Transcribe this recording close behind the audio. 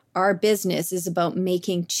our business is about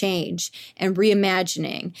making change and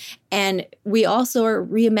reimagining. And we also are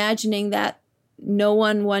reimagining that no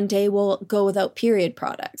one day will go without period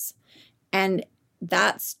products. And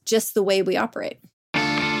that's just the way we operate.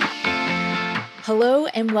 Hello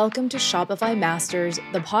and welcome to Shopify Masters,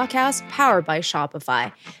 the podcast powered by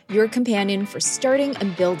Shopify, your companion for starting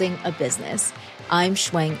and building a business. I'm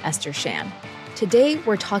Shuang Esther Shan. Today,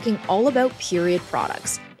 we're talking all about period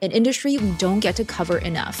products, an industry we don't get to cover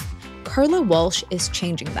enough. Carla Walsh is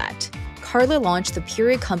changing that. Carla launched the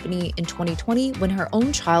Period Company in 2020 when her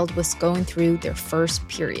own child was going through their first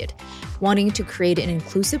period. Wanting to create an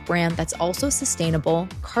inclusive brand that's also sustainable,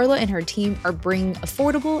 Carla and her team are bringing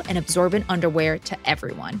affordable and absorbent underwear to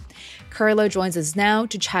everyone. Carla joins us now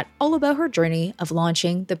to chat all about her journey of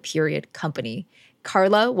launching the Period Company.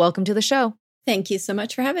 Carla, welcome to the show. Thank you so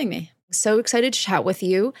much for having me. So excited to chat with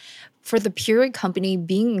you. For the Period Company,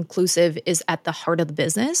 being inclusive is at the heart of the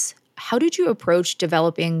business. How did you approach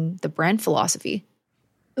developing the brand philosophy?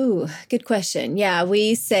 Ooh, good question. Yeah,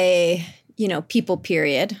 we say, people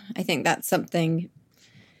period. I think that's something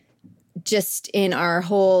just in our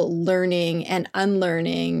whole learning and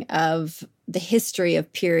unlearning of the history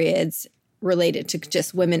of periods related to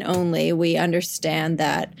just women only. We understand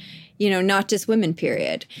that, not just women,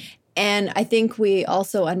 period. And I think we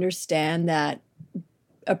also understand that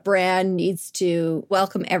a brand needs to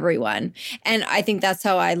welcome everyone. And I think that's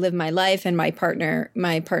how I live my life. And my partner,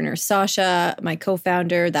 Sasha, my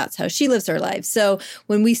co-founder, that's how she lives her life. So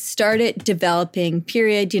when we started developing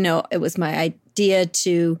Period, it was my idea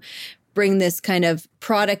to bring this kind of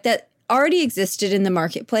product that already existed in the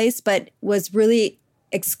marketplace, but was really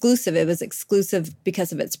exclusive. It was exclusive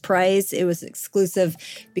because of its price. It was exclusive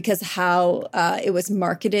because of how it was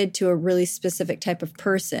marketed to a really specific type of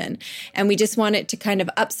person. And we just wanted to kind of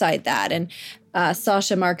upside that. And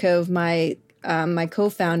Sasha Markov, my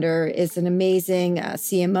co-founder, is an amazing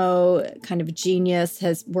CMO, kind of genius,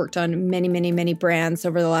 has worked on many, many, many brands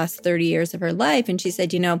over the last 30 years of her life. And she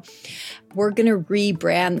said, we're going to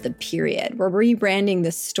rebrand the period. We're rebranding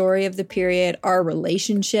the story of the period, our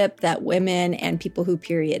relationship that women and people who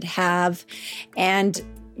period have. And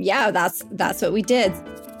yeah, that's what we did.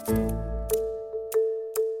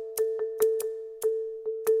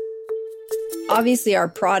 Obviously, our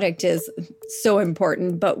product is so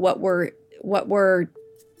important, but what we're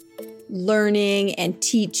learning and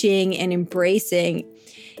teaching and embracing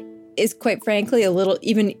is, quite frankly, a little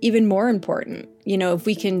even more important. If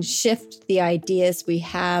we can shift the ideas we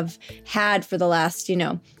have had for the last,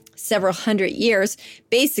 several hundred years,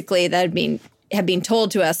 basically that have been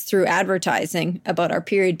told to us through advertising about our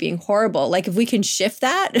period being horrible. Like if we can shift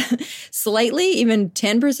that slightly, even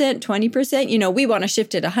 10%, 20%, we want to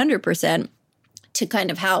shift it 100%. To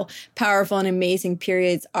kind of how powerful and amazing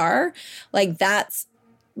periods are, like that's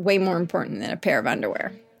way more important than a pair of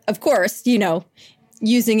underwear. Of course,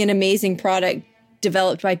 using an amazing product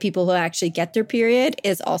developed by people who actually get their period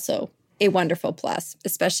is also a wonderful plus,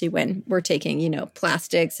 especially when we're taking,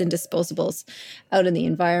 plastics and disposables out of the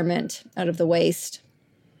environment, out of the waste.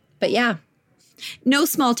 But yeah, no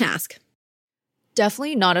small task.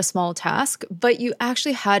 Definitely not a small task, but you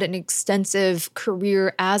actually had an extensive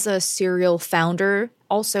career as a serial founder.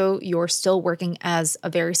 Also, you're still working as a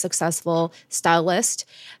very successful stylist.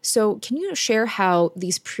 So can you share how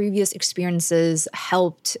these previous experiences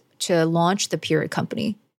helped to launch the Period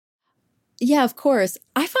Company? Yeah, of course.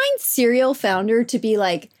 I find serial founder to be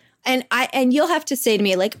like, and you'll have to say to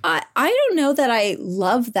me, like, I don't know that I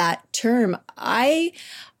love that term. I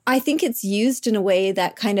think it's used in a way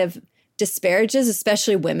that kind of disparages,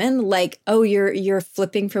 especially women, like, oh, you're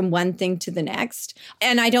flipping from one thing to the next.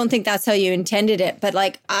 And I don't think that's how you intended it. But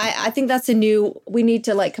like, I think that's we need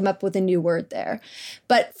to like come up with a new word there.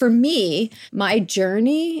 But for me, my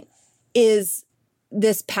journey is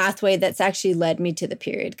this pathway that's actually led me to the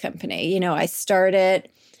Period Company. I started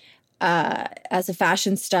as a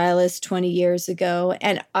fashion stylist 20 years ago.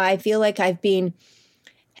 And I feel like I've been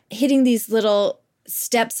hitting these little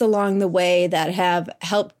steps along the way that have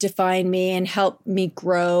helped define me and helped me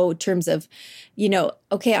grow in terms of,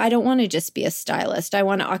 okay, I don't want to just be a stylist. I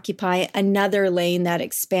want to occupy another lane that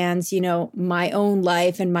expands, my own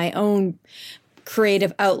life and my own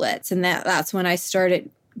creative outlets. And that's when I started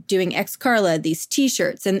doing Ex Carla, these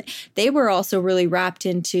t-shirts. And they were also really wrapped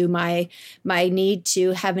into my need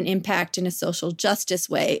to have an impact in a social justice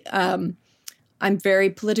way. I'm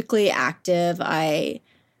very politically active.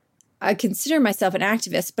 I consider myself an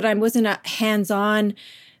activist, but I wasn't hands-on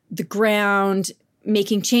the ground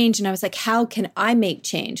making change. And I was like, how can I make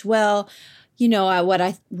change? Well, what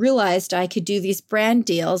I realized, I could do these brand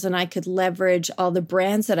deals and I could leverage all the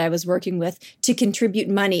brands that I was working with to contribute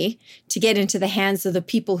money to get into the hands of the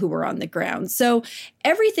people who were on the ground. So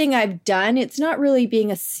everything I've done, it's not really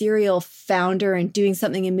being a serial founder and doing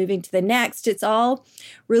something and moving to the next. It's all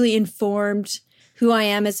really informed who I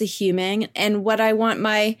am as a human and what I want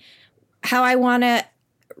how I want to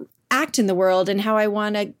act in the world and how I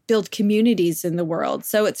want to build communities in the world.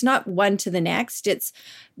 So it's not one to the next. It's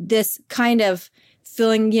this kind of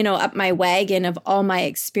filling, up my wagon of all my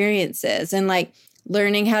experiences and like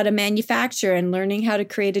learning how to manufacture and learning how to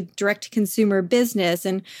create a direct consumer business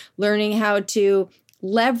and learning how to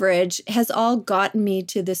leverage has all gotten me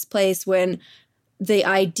to this place when the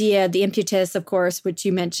idea, the impetus, of course, which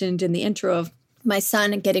you mentioned in the intro of my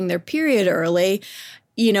son getting their period early,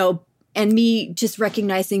 and me just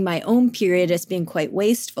recognizing my own period as being quite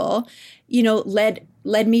wasteful,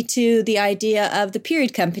 led me to the idea of the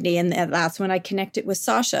Period Company. And that's when I connected with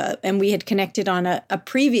Sasha, and we had connected on a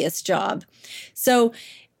previous job. So,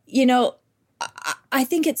 I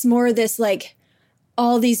think it's more this like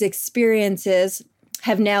all these experiences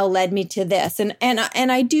have now led me to this. And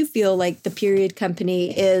I do feel like the Period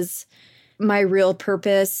Company is my real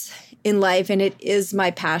purpose in life. And it is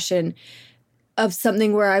my passion of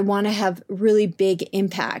something where I want to have really big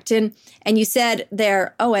impact. And you said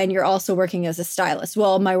there, and you're also working as a stylist.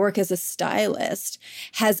 Well, my work as a stylist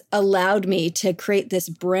has allowed me to create this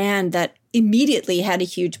brand that immediately had a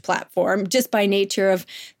huge platform just by nature of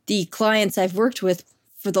the clients I've worked with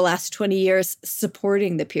for the last 20 years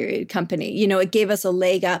supporting the Period Company. It gave us a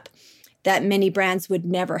leg up that many brands would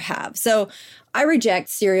never have. So I reject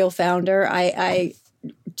serial founder. I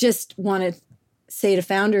just want to say to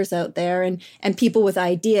founders out there and people with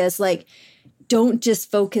ideas, like, don't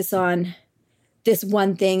just focus on this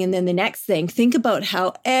one thing and then the next thing. Think about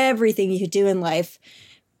how everything you do in life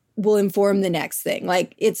will inform the next thing.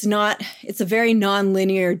 Like it's a very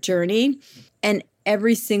non-linear journey, and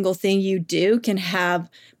every single thing you do can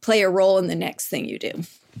play a role in the next thing you do.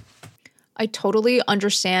 I totally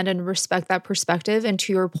understand and respect that perspective. And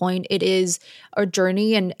to your point, it is a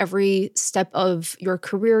journey and every step of your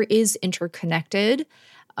career is interconnected.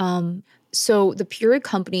 So the Period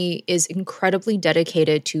Company is incredibly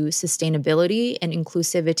dedicated to sustainability and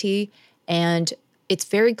inclusivity. And it's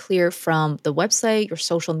very clear from the website, your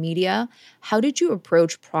social media. How did you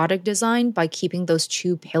approach product design by keeping those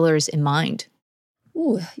two pillars in mind?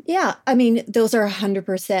 Ooh, yeah. I mean, those are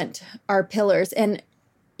 100% our pillars. And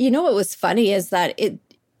what was funny is that it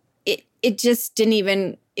just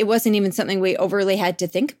it wasn't even something we overly had to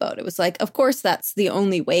think about. It was like, of course, that's the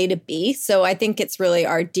only way to be. So I think it's really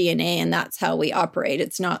our DNA and that's how we operate.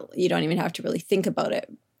 It's not, you don't even have to really think about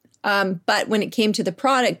it. But when it came to the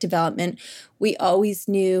product development, we always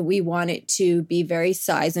knew we wanted to be very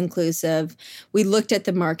size inclusive. We looked at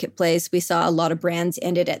the marketplace. We saw a lot of brands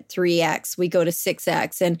ended at 3X. We go to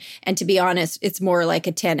 6X. And to be honest, it's more like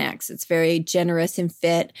a 10X. It's very generous in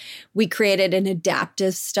fit. We created an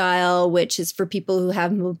adaptive style, which is for people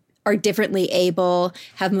who are differently able,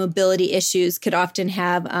 have mobility issues, could often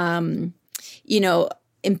have,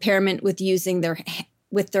 impairment with using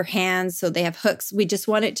with their hands, so they have hooks. We just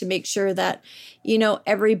wanted to make sure that,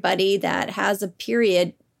 everybody that has a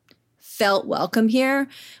period felt welcome here.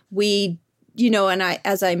 We, and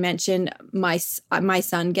as I mentioned, my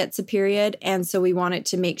son gets a period. And so we wanted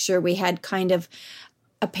to make sure we had kind of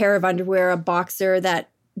a pair of underwear, a boxer that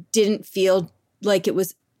didn't feel like it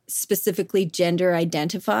was specifically gender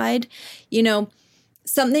identified.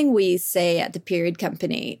 Something we say at the Period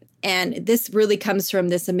Company, and this really comes from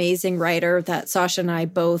this amazing writer that Sasha and I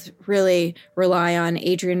both really rely on,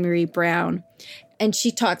 Adrienne Maree Brown. And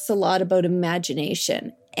she talks a lot about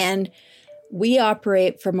imagination. And we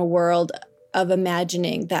operate from a world of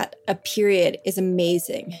imagining that a period is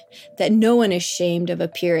amazing, that no one is ashamed of a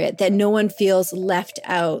period, that no one feels left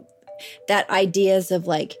out, that ideas of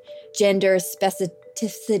like gender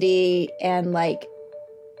specificity and like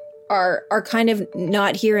are kind of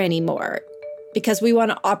not here anymore, because we want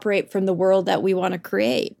to operate from the world that we want to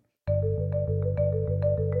create.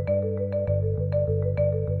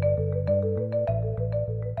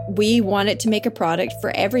 We wanted to make a product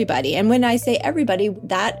for everybody. And when I say everybody,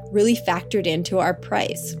 that really factored into our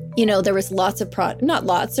price. There was lots of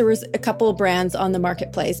there was a couple of brands on the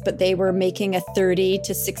marketplace, but they were making a $30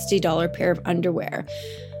 to $60 pair of underwear.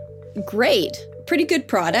 Great, pretty good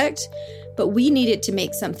product, but we needed to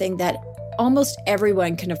make something that almost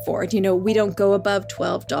everyone can afford. We don't go above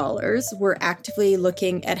 $12. We're actively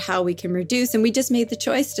looking at how we can reduce. And we just made the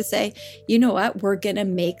choice to say, you know what, we're going to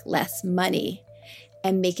make less money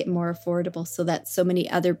and make it more affordable so that so many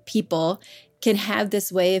other people can have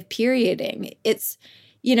this way of perioding. It's,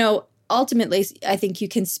 ultimately, I think you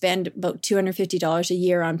can spend about $250 a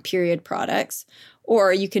year on period products,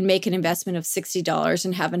 or you can make an investment of $60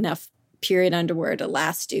 and have enough period underwear to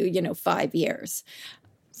last you, 5 years.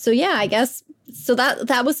 So yeah, I guess, so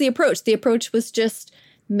that was the approach. The approach was just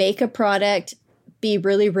make a product, be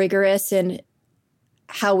really rigorous in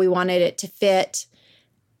how we wanted it to fit,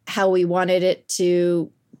 how we wanted it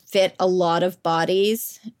to fit a lot of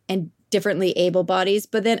bodies and differently able bodies.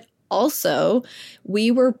 But then also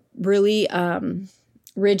we were really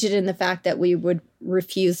rigid in the fact that we would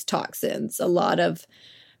refuse toxins. A lot of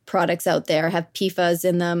products out there have PFAS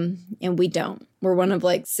in them, and we don't. We're one of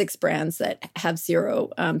 6 brands that have 0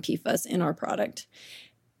 PFAS in our product.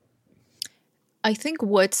 I think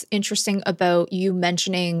what's interesting about you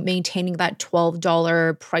mentioning maintaining that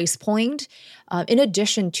 $12 price point, in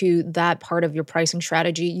addition to that part of your pricing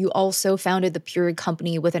strategy, you also founded the Period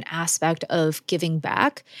Company with an aspect of giving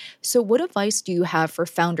back. So what advice do you have for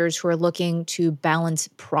founders who are looking to balance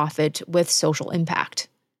profit with social impact?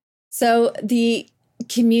 So the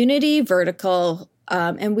community vertical,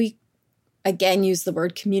 and we again use the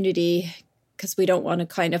word community because we don't want to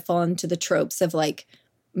kind of fall into the tropes of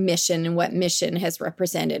mission and what mission has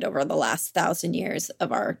represented over the last 1,000 years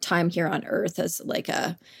of our time here on earth as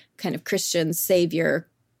a kind of Christian savior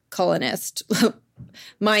colonist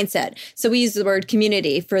mindset. So we use the word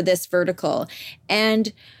community for this vertical.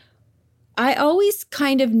 And I always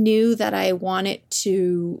kind of knew that I wanted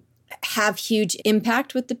to have huge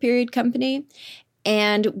impact with the Period Company.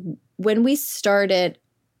 And when we started,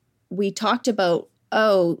 we talked about,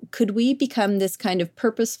 could we become this kind of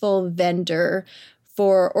purposeful vendor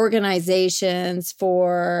for organizations,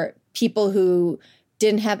 for people who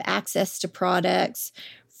didn't have access to products,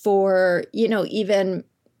 for, even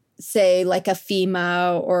say a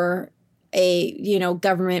FEMA or a,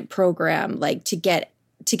 government program, to get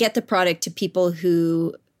the product to people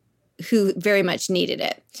who very much needed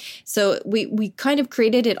it. So we kind of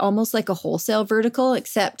created it almost like a wholesale vertical,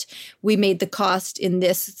 except we made the cost in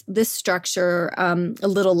this structure a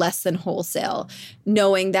little less than wholesale,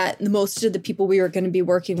 knowing that most of the people we were going to be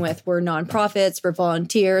working with were nonprofits, were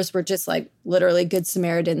volunteers, were just literally good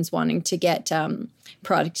Samaritans wanting to get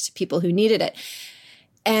product to people who needed it.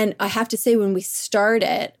 And I have to say, when we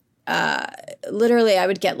started, literally I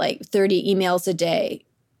would get 30 emails a day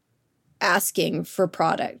asking for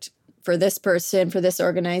product for this person, for this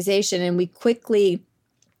organization. And we quickly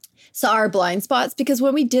saw our blind spots, because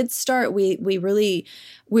when we did start, we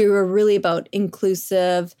were really about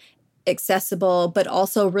inclusive, accessible, but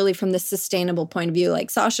also really from the sustainable point of view.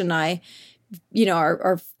 Sasha and I,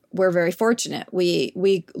 we're very fortunate.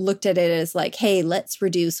 We looked at it as hey, let's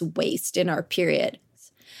reduce waste in our period.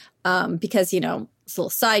 Because, this little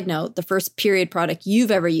side note, the first period product you've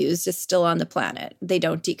ever used is still on the planet. They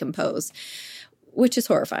don't decompose, which is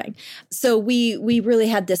horrifying. So we really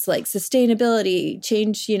had this sustainability,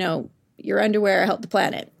 change, your underwear, help the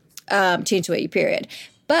planet, change the way you period.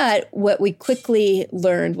 But what we quickly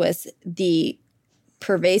learned was the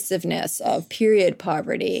pervasiveness of period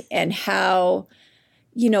poverty and how,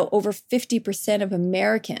 over 50% of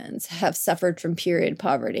Americans have suffered from period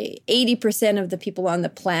poverty. 80% of the people on the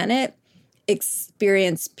planet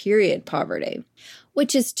experience period poverty,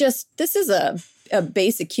 which is just, this is a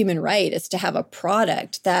basic human right, is to have a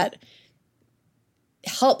product that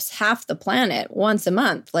helps half the planet once a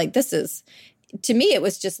month. This is, to me, it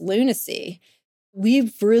was just lunacy.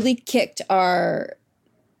 We've really kicked our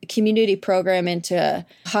community program into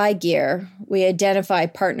high gear. We identify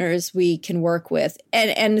partners we can work with.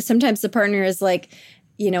 And sometimes the partner is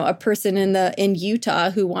a person in Utah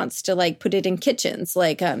who wants to put it in kitchens,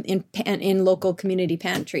 in local community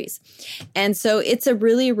pantries. And so it's a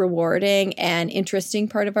really rewarding and interesting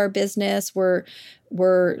part of our business. We're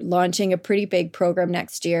launching a pretty big program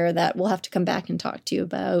next year that we'll have to come back and talk to you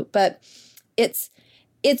about. But it's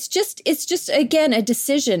just again a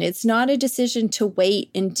decision. It's not a decision to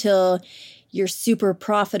wait until you're super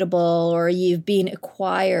profitable or you've been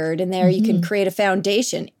acquired and there you can create a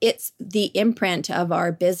foundation. It's the imprint of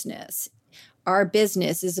our business. Our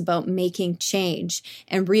business is about making change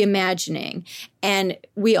and reimagining. And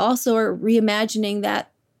we also are reimagining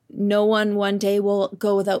that no one day will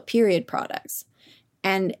go without period products.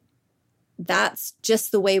 And that's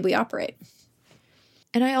just the way we operate.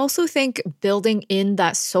 And I also think building in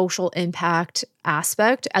that social impact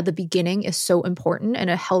aspect at the beginning is so important, and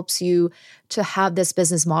it helps you to have this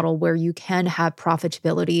business model where you can have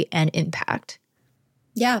profitability and impact.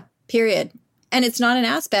 Yeah, period. And it's not an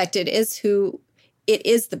aspect. It is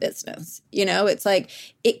the business. It's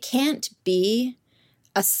it can't be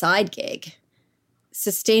a side gig.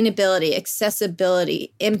 sustainability,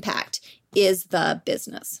 accessibility, impact is the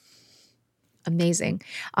business. Amazing.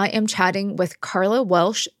 I am chatting with Carla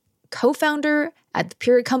Welsh, co-founder at The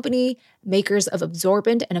Period Company, makers of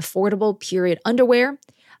absorbent and affordable period underwear.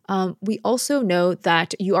 We also know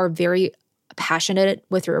that you are very passionate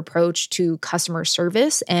with your approach to customer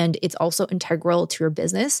service, and it's also integral to your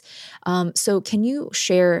business. So can you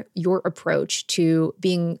share your approach to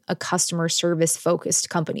being a customer service focused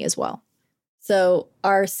company as well? So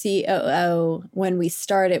our COO, when we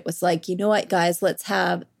started, was like, you know what, guys, let's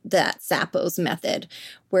have that Zappos method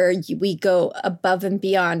where we go above and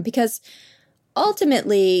beyond, because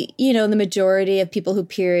ultimately, the majority of people who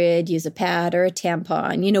period use a pad or a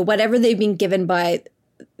tampon, whatever they've been given by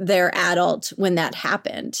their adult when that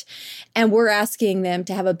happened. And we're asking them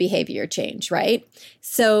to have a behavior change, right?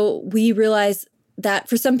 So we realize that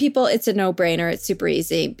for some people, it's a no-brainer. It's super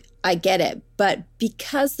easy. I get it. But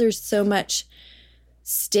because there's so much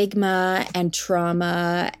stigma and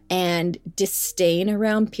trauma and disdain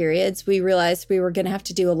around periods, we realized we were going to have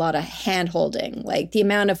to do a lot of hand-holding. Like the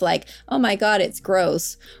amount of oh my God, it's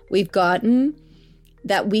gross we've gotten,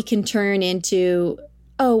 that we can turn into,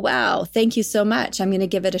 oh, wow, thank you so much, I'm going to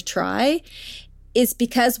give it a try, is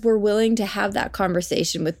because we're willing to have that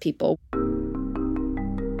conversation with people.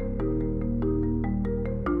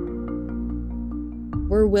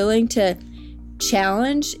 We're willing to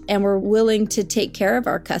challenge, and we're willing to take care of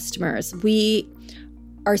our customers. We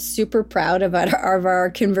are super proud of our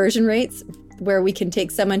conversion rates, where we can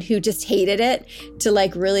take someone who just hated it to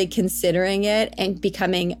really considering it and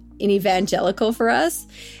becoming an evangelical for us.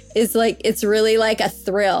 Is it's really a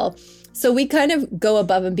thrill. So we kind of go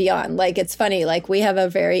above and beyond. It's funny, we have a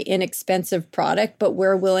very inexpensive product, but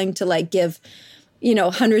we're willing to give,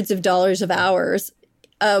 hundreds of dollars of hours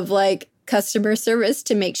of customer service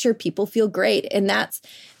to make sure people feel great. And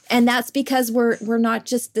that's because we're not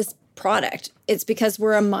just this product. It's because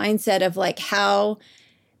we're a mindset of how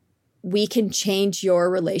we can change your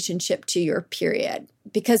relationship to your period.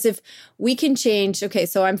 Because if we can change, okay,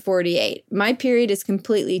 so I'm 48. My period is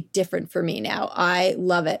completely different for me now. I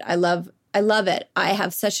love it. I love it. I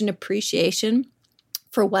have such an appreciation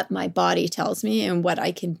for what my body tells me and what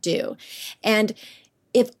I can do. And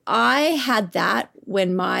if I had that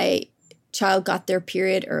when my child got their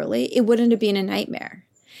period early, it wouldn't have been a nightmare.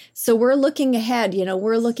 So we're looking ahead,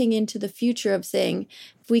 we're looking into the future of saying,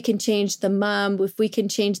 if we can change the mom, if we can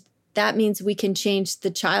change, that means we can change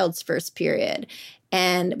the child's first period,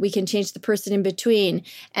 and we can change the person in between.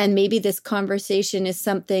 And maybe this conversation is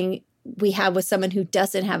something we have with someone who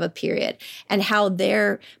doesn't have a period, and how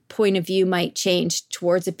their point of view might change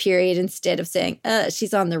towards a period, instead of saying,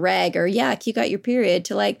 she's on the rag, or yuck, you got your period,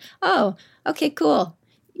 to oh, okay, cool.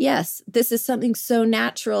 Yes, this is something so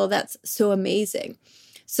natural. That's so amazing.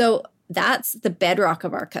 So that's the bedrock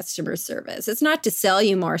of our customer service. It's not to sell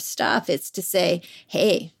you more stuff. It's to say,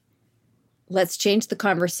 hey, let's change the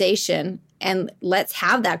conversation, and let's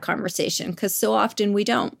have that conversation, because so often we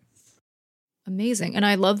don't. Amazing. And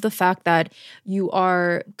I love the fact that you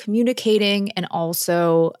are communicating and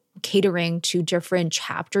also catering to different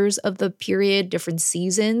chapters of the period, different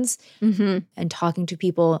seasons, and talking to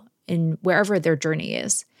people in wherever their journey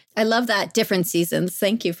is. I love that. Different seasons.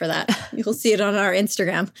 Thank you for that. You'll see it on our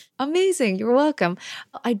Instagram. Amazing. You're welcome.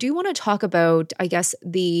 I do want to talk about, I guess,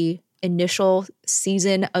 the initial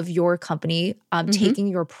season of your company, taking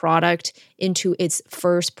your product into its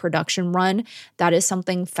first production run. That is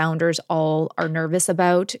something founders all are nervous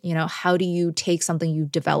about. How do you take something you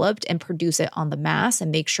developed and produce it on the mass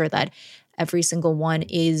and make sure that every single one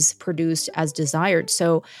is produced as desired?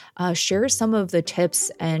 So share some of the tips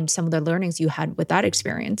and some of the learnings you had with that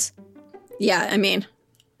experience. Yeah, I mean,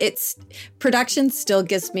 production still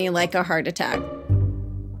gives me a heart attack.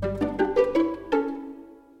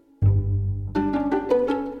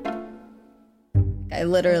 I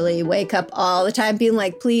literally wake up all the time being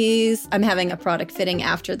please, I'm having a product fitting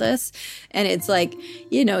after this. And it's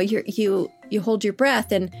you hold your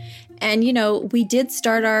breath. And we did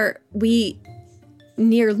start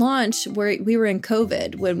near launch, where we were in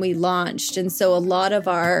COVID when we launched. And so a lot of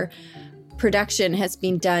our production has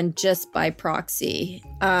been done just by proxy.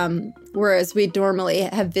 Whereas we normally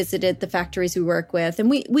have visited the factories we work with, and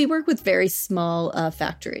we work with very small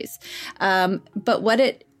factories.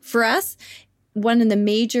 But for us, one of the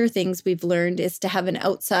major things we've learned is to have an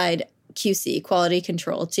outside QC, quality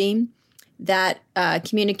control team, that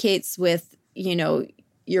communicates with,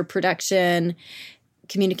 your production,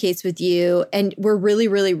 communicates with you. And we're really,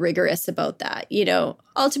 really rigorous about that.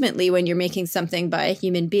 Ultimately, when you're making something by a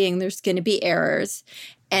human being, there's going to be errors.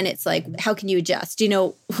 And it's how can you adjust?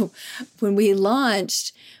 When we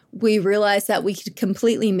launched, we realized that we could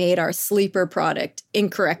completely made our sleeper product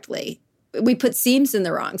incorrectly. We put seams in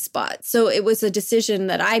the wrong spot. So it was a decision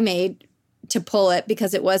that I made to pull it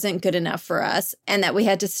because it wasn't good enough for us and that we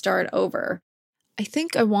had to start over. I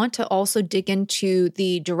think I want to also dig into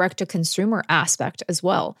the direct-to-consumer aspect as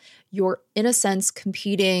well. You're, in a sense,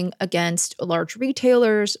 competing against large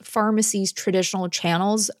retailers, pharmacies, traditional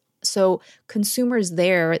channels. So consumers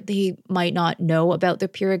there, they might not know about the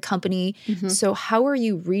Period Company. Mm-hmm. So how are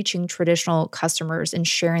you reaching traditional customers and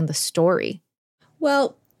sharing the story?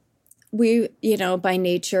 Well, we, by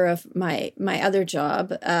nature of my other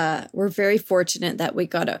job, we're very fortunate that we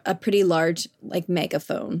got a pretty large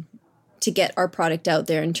megaphone to get our product out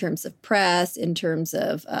there in terms of press, in terms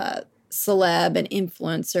of celeb and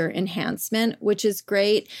influencer enhancement, which is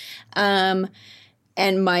great. And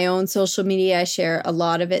my own social media, I share a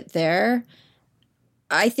lot of it there.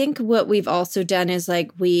 I think what we've also done is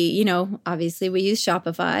we, obviously we use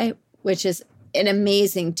Shopify, which is an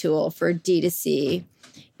amazing tool for D2C.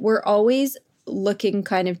 We're always looking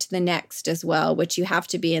kind of to the next as well, which you have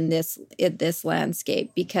to be in this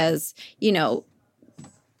landscape because,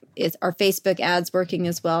 is our Facebook ads working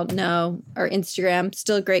as well? No. Our Instagram,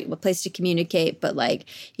 still a great place to communicate, but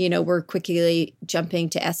we're quickly jumping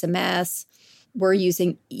to SMS. We're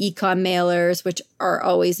using e-com mailers, which are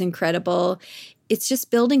always incredible. It's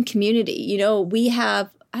just building community. We have,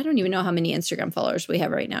 I don't even know how many Instagram followers we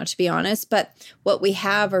have right now, to be honest, but what we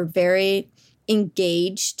have are very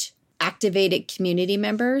engaged, activated community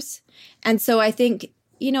members. And so I think,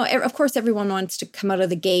 of course, everyone wants to come out of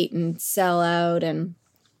the gate and sell out and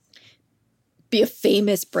be a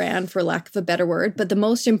famous brand, for lack of a better word. But the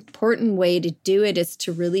most important way to do it is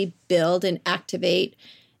to really build and activate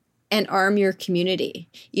and arm your community.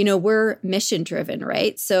 We're mission driven,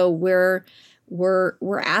 right? So we're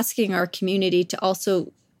asking our community to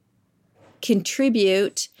also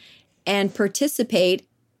contribute and participate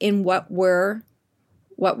in what we're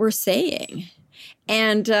saying.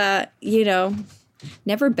 And,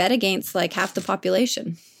 never bet against half the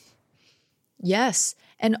population. Yes.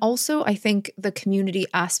 And also, I think the community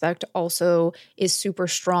aspect also is super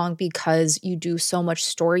strong because you do so much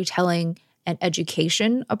storytelling and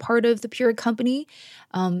education a part of the Period Company.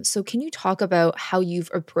 So can you talk about how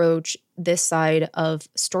you've approached this side of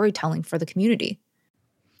storytelling for the community?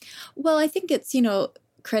 Well, I think it's,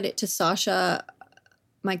 credit to Sasha,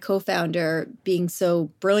 my co-founder, being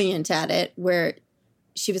so brilliant at it, where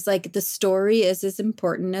she was like, the story is as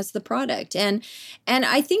important as the product. And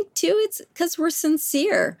I think, too, it's because we're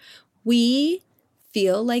sincere. We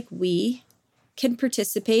feel like we can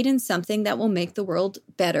participate in something that will make the world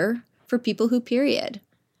better for people who period.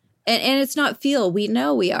 And it's not feel, we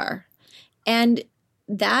know we are. And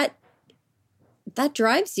that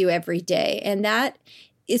drives you every day. And that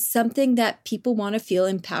is something that people want to feel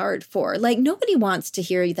empowered for. Nobody wants to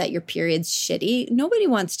hear that your period's shitty. Nobody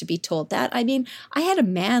wants to be told that. I mean, I had a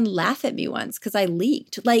man laugh at me once because I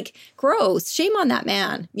leaked. Gross. Shame on that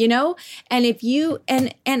man, And if you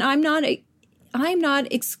and I'm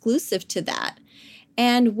not exclusive to that.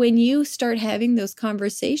 And when you start having those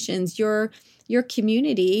conversations, your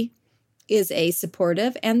community is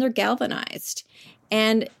supportive and they're galvanized.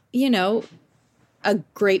 And, a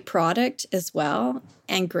great product as well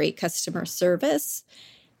and great customer service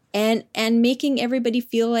and making everybody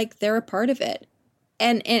feel like they're a part of it.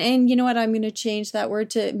 And you know what? I'm going to change that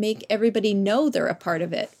word to make everybody know they're a part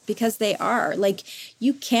of it because they are.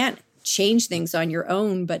 You can't change things on your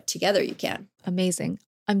own, but together you can. Amazing.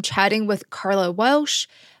 I'm chatting with Carla Welsh,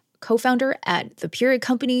 co-founder at The Period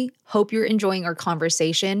Company. Hope you're enjoying our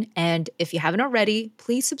conversation. And if you haven't already,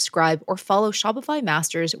 please subscribe or follow Shopify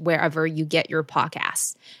Masters wherever you get your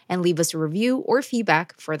podcasts and leave us a review or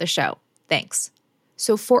feedback for the show. Thanks.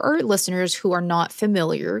 So for our listeners who are not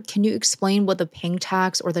familiar, can you explain what the pink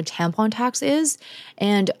tax or the tampon tax is?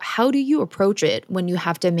 And how do you approach it when you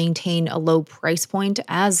have to maintain a low price point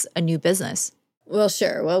as a new business? Well,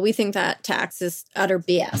 sure. Well, we think that tax is utter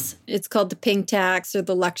BS. It's called the pink tax or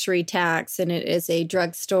the luxury tax, and it is a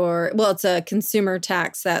drugstore. Well, it's a consumer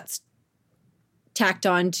tax that's tacked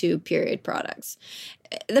on to period products.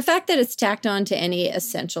 The fact that it's tacked on to any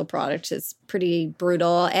essential product is pretty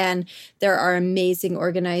brutal, and there are amazing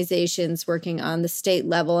organizations working on the state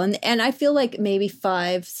level. And I feel like maybe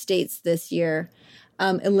 5 states this year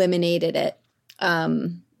eliminated it.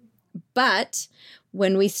 But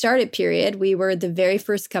when we started Period, we were the very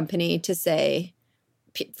first company to say,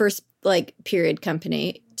 first like period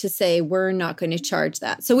company to say we're not going to charge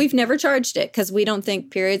that. So we've never charged it because we don't think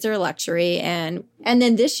periods are a luxury. And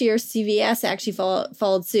then this year CVS actually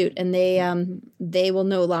followed suit, and they will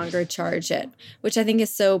no longer charge it, which I think is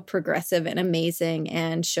so progressive and amazing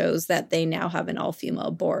and shows that they now have an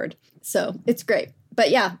all-female board. So it's great. But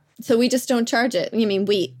yeah, so we just don't charge it. I mean,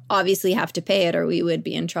 we obviously have to pay it or we would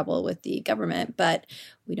be in trouble with the government, but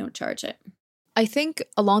we don't charge it. I think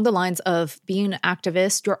along the lines of being an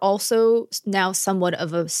activist, you're also now somewhat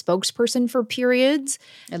of a spokesperson for periods.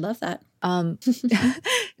 I love that.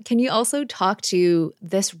 Can you also talk to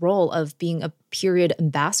this role of being a period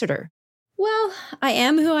ambassador? Well, I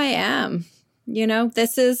am who I am. You know,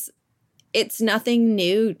 it's nothing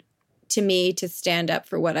new to me to stand up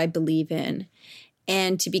for what I believe in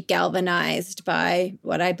and to be galvanized by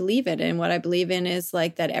what I believe in. And what I believe in is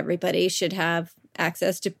like that everybody should have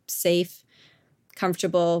access to safe,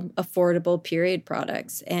 comfortable, affordable period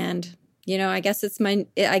products. And, you know, I guess that's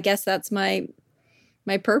my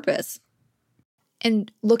purpose.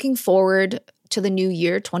 And looking forward to the new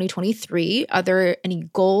year, 2023, are there any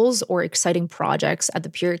goals or exciting projects at the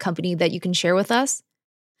Period Company that you can share with us?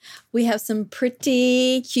 We have some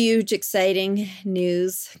pretty huge, exciting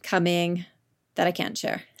news coming that I can't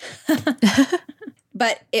share.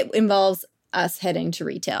 But it involves us heading to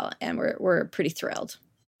retail, and we're pretty thrilled.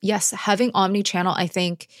 Yes, having omni-channel, I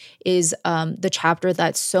think, is the chapter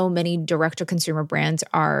that so many direct-to-consumer brands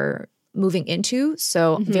are moving into.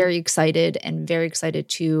 So very excited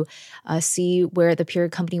to see where the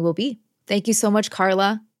Period Company will be. Thank you so much,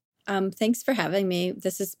 Carla. Thanks for having me.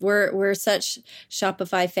 We're such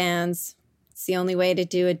Shopify fans. It's the only way to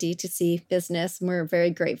do a D2C business. And we're very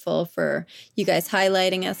grateful for you guys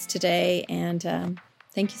highlighting us today. And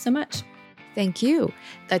thank you so much. Thank you.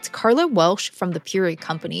 That's Carla Welsh from the Period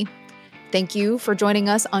Company. Thank you for joining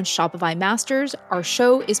us on Shopify Masters. Our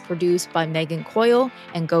show is produced by Megan Coyle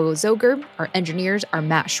and Gogo Zoger. Our engineers are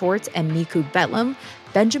Matt Schwartz and Miku Betlam.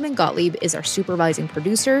 Benjamin Gottlieb is our supervising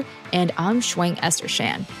producer, and I'm Shwang Esther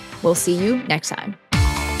Shan. We'll see you next time.